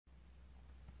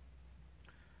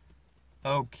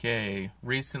Okay,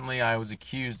 recently I was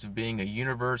accused of being a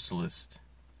universalist.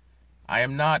 I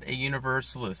am not a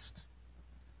universalist.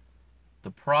 The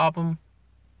problem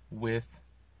with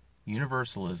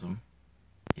universalism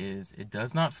is it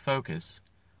does not focus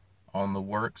on the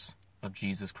works of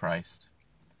Jesus Christ.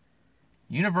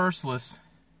 Universalists,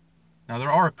 now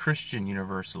there are Christian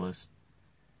universalists,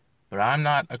 but I'm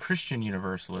not a Christian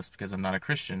universalist because I'm not a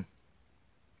Christian.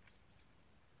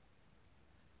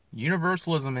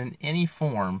 Universalism in any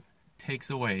form takes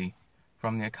away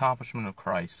from the accomplishment of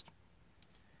Christ.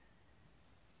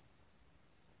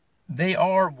 They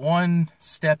are one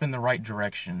step in the right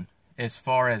direction as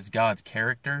far as God's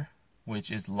character,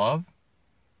 which is love.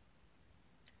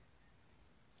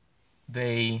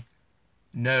 They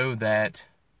know that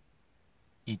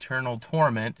eternal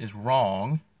torment is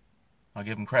wrong. I'll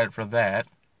give them credit for that.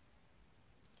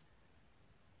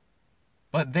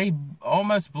 But they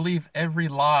almost believe every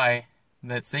lie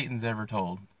that Satan's ever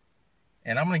told.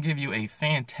 And I'm going to give you a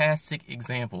fantastic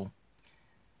example.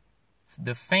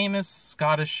 The famous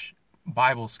Scottish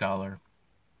Bible scholar,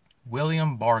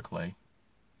 William Barclay.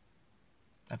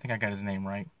 I think I got his name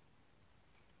right.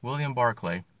 William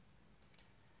Barclay.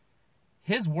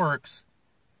 His works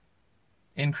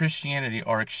in Christianity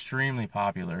are extremely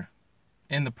popular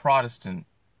in the Protestant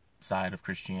side of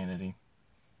Christianity.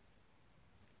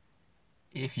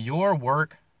 If your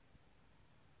work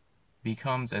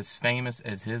becomes as famous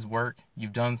as his work,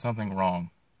 you've done something wrong.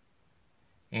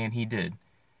 And he did.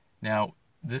 Now,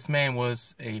 this man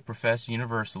was a professed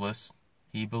universalist.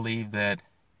 He believed that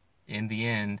in the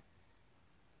end,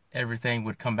 everything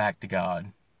would come back to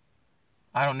God.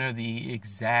 I don't know the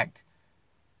exact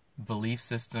belief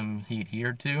system he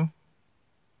adhered to,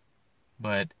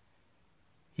 but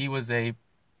he was a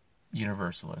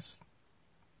universalist.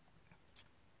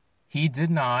 He did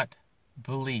not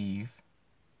believe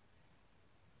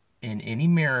in any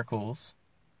miracles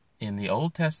in the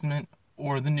Old Testament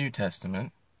or the New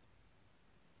Testament.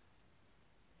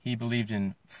 He believed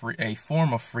in a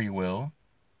form of free will.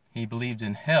 He believed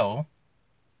in hell.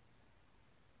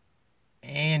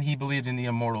 And he believed in the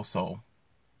immortal soul.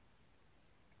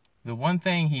 The one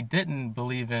thing he didn't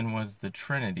believe in was the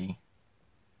Trinity.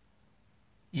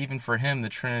 Even for him, the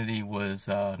Trinity was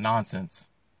nonsense.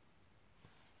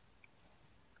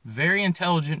 Very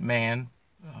intelligent man,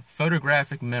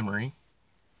 photographic memory.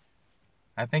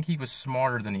 I think he was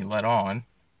smarter than he let on.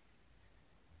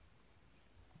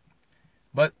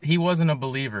 But he wasn't a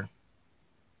believer.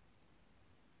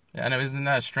 I know, isn't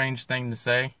that a strange thing to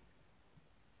say?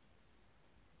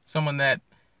 Someone that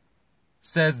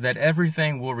says that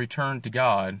everything will return to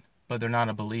God, but they're not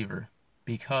a believer.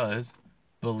 Because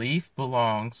belief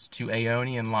belongs to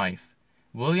Aeonian life.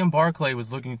 William Barclay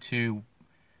was looking to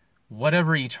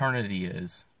whatever eternity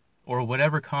is, or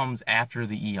whatever comes after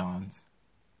the eons.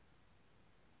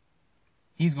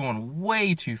 He's going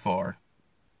way too far.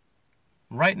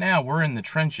 Right now, we're in the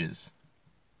trenches.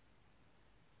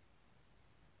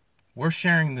 We're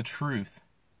sharing the truth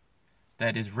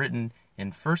that is written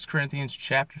in 1 Corinthians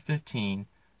chapter 15,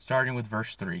 starting with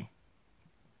verse 3.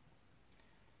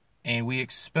 And we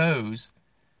expose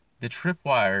the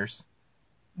tripwires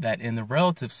that in the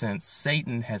relative sense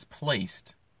Satan has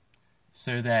placed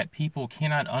so that people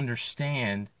cannot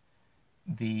understand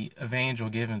the evangel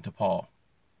given to Paul.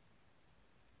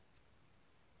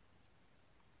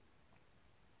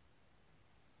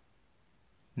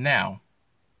 Now,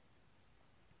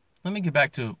 let me get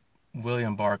back to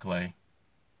William Barclay.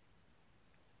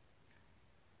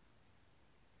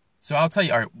 So I'll tell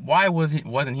you, all right, why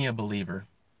wasn't he a believer?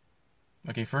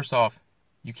 Okay, first off,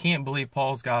 you can't believe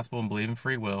Paul's gospel and believe in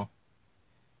free will.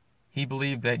 He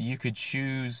believed that you could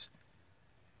choose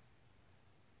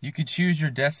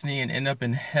your destiny and end up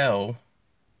in hell,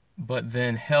 but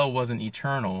then hell wasn't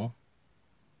eternal.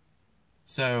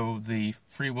 So the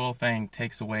free will thing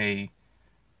takes away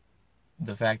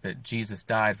the fact that Jesus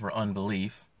died for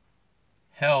unbelief.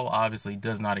 Hell obviously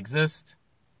does not exist.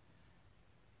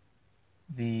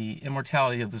 The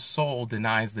immortality of the soul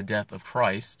denies the death of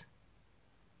Christ.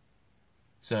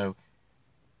 So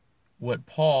what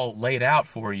Paul laid out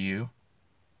for you,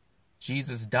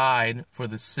 Jesus died for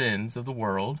the sins of the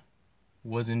world,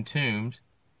 was entombed,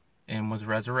 and was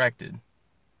resurrected.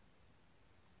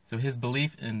 So his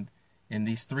belief in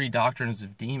these three doctrines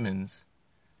of demons,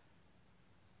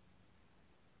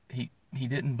 he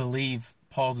didn't believe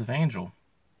Paul's evangel.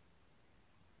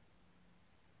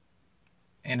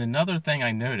 And another thing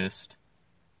I noticed,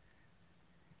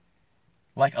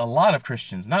 like a lot of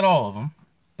Christians, not all of them,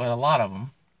 but a lot of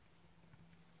them,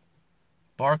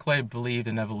 Barclay believed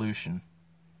in evolution.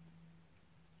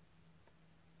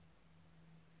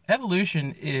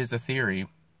 Evolution is a theory,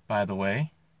 by the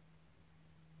way.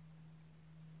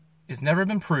 It's never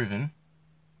been proven.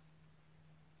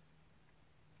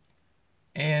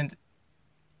 And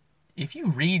if you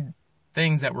read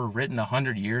things that were written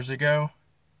 100 years ago,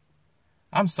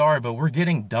 I'm sorry, but we're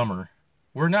getting dumber.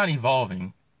 We're not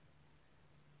evolving.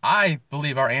 I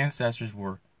believe our ancestors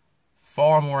were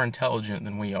far more intelligent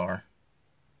than we are.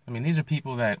 I mean, these are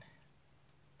people that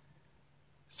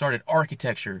started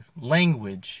architecture,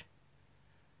 language,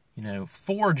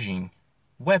 forging,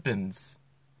 weapons,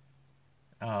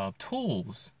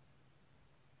 tools.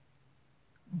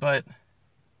 But,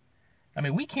 I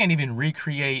mean, we can't even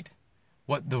recreate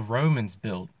what the Romans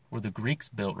built or the Greeks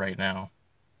built right now.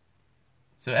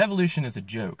 So evolution is a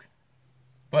joke.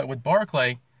 But with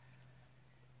Barclay,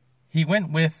 he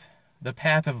went with the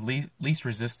path of least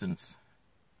resistance.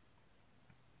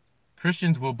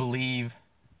 Christians will believe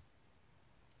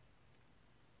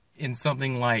in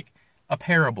something like a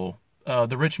parable,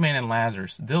 the rich man and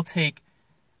Lazarus. They'll take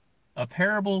a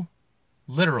parable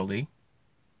literally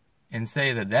and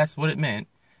say that that's what it meant,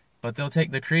 but they'll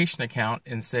take the creation account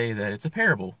and say that it's a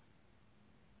parable.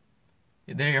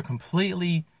 They are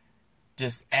completely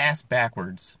just ass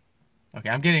backwards. Okay,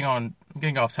 I'm getting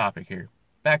off topic here.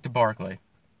 Back to Barclay.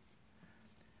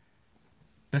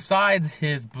 Besides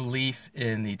his belief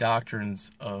in the doctrines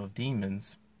of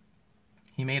demons,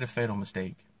 he made a fatal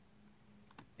mistake.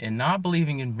 In not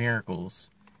believing in miracles,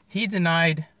 he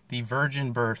denied the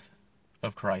virgin birth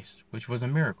of Christ, which was a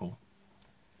miracle.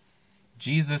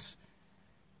 Jesus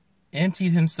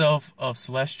emptied himself of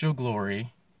celestial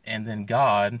glory, and then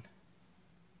God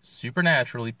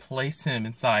supernaturally placed him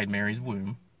inside Mary's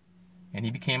womb, and he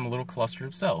became a little cluster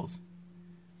of cells.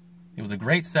 It was a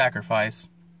great sacrifice.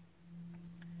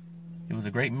 It was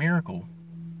a great miracle.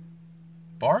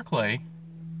 Barclay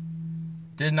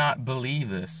did not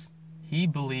believe this. He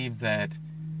believed that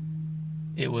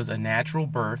it was a natural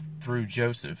birth through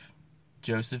Joseph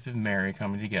and Mary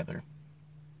coming together.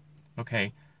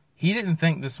 Okay, he didn't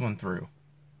think this one through.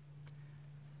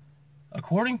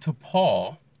 According to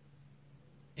Paul,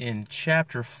 in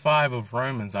chapter 5 of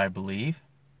Romans, I believe,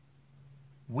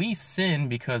 we sin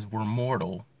because we're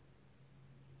mortal.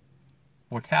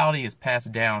 Mortality is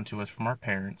passed down to us from our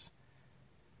parents.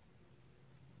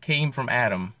 Came from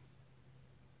Adam.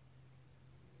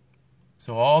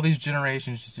 So all these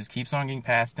generations just keeps on getting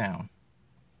passed down.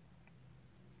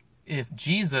 If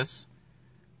Jesus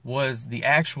was the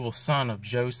actual son of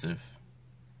Joseph,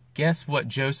 guess what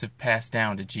Joseph passed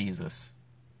down to Jesus?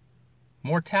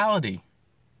 Mortality.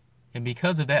 And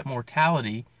because of that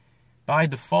mortality, by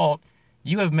default,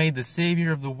 you have made the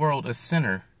Savior of the world a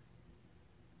sinner.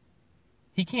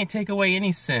 He can't take away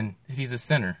any sin if he's a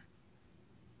sinner.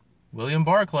 William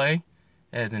Barclay,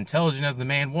 as intelligent as the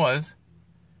man was,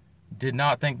 did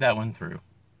not think that one through.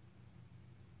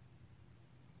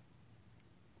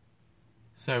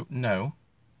 So, no.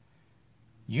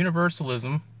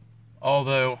 Universalism,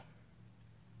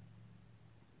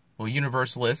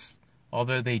 Universalists,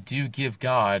 although they do give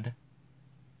God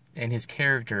and his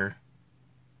character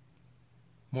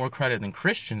more credit than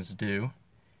Christians do,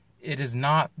 it is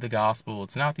not the gospel.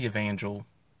 It's not the evangel.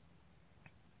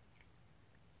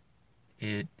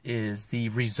 It is the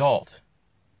result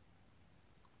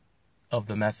of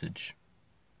the message.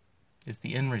 It's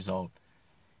the end result.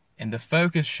 And the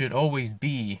focus should always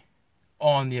be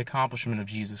on the accomplishment of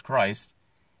Jesus Christ,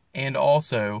 and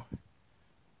also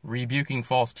rebuking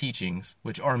false teachings,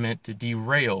 which are meant to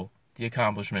derail the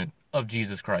accomplishment of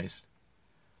Jesus Christ.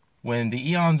 When the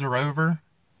eons are over,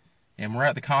 and we're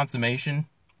at the consummation,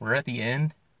 we're at the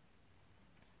end,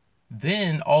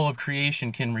 then all of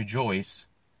creation can rejoice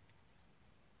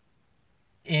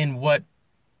in what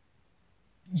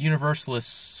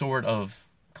Universalists sort of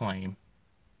claim.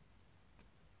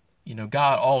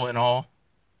 God all in all.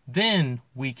 Then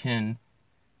we can,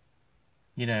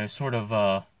 sort of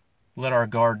let our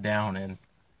guard down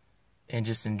and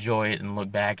just enjoy it and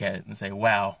look back at it and say,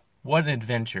 wow, what an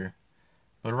adventure.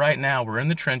 But right now, we're in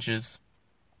the trenches.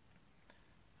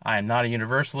 I am not a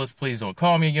Universalist. Please don't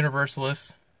call me a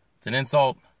Universalist. It's an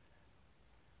insult.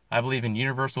 I believe in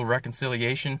universal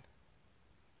reconciliation.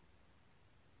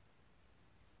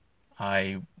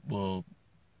 I will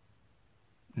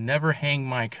never hang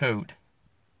my coat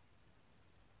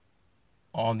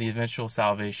on the eventual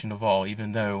salvation of all,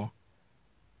 even though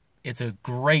it's a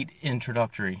great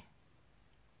introductory.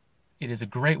 It is a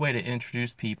great way to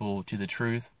introduce people to the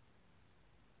truth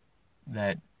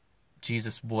that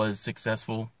Jesus was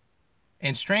successful.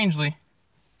 And strangely,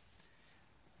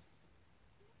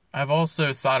 I've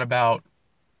also thought about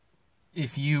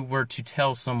if you were to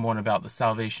tell someone about the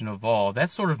salvation of all, that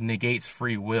sort of negates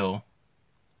free will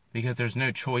because there's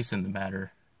no choice in the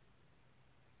matter.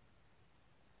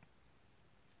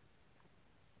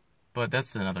 But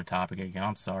that's another topic again.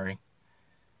 I'm sorry.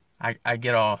 I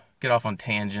get off on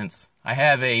tangents. I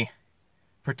have a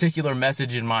particular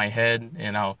message in my head,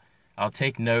 and I'll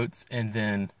take notes, and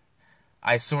then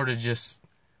I sort of just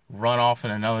run off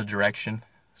in another direction.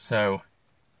 So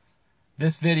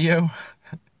this video,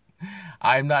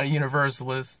 I'm not a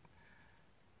universalist.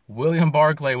 William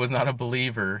Barclay was not a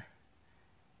believer,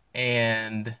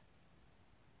 and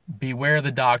beware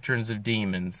the doctrines of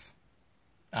demons.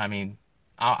 I mean,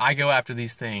 I go after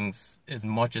these things as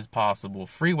much as possible.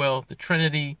 Free will, the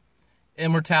Trinity,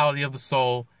 immortality of the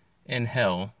soul, and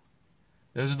hell.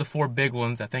 Those are the four big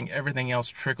ones. I think everything else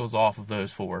trickles off of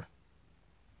those four.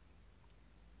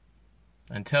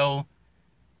 Until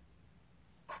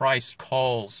Christ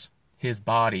calls his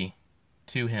body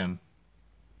to him,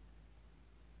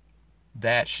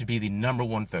 that should be the number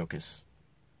one focus.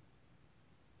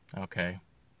 Okay.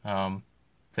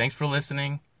 Thanks for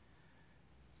listening.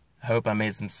 I hope I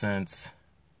made some sense.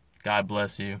 God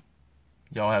bless you.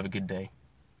 Y'all have a good day.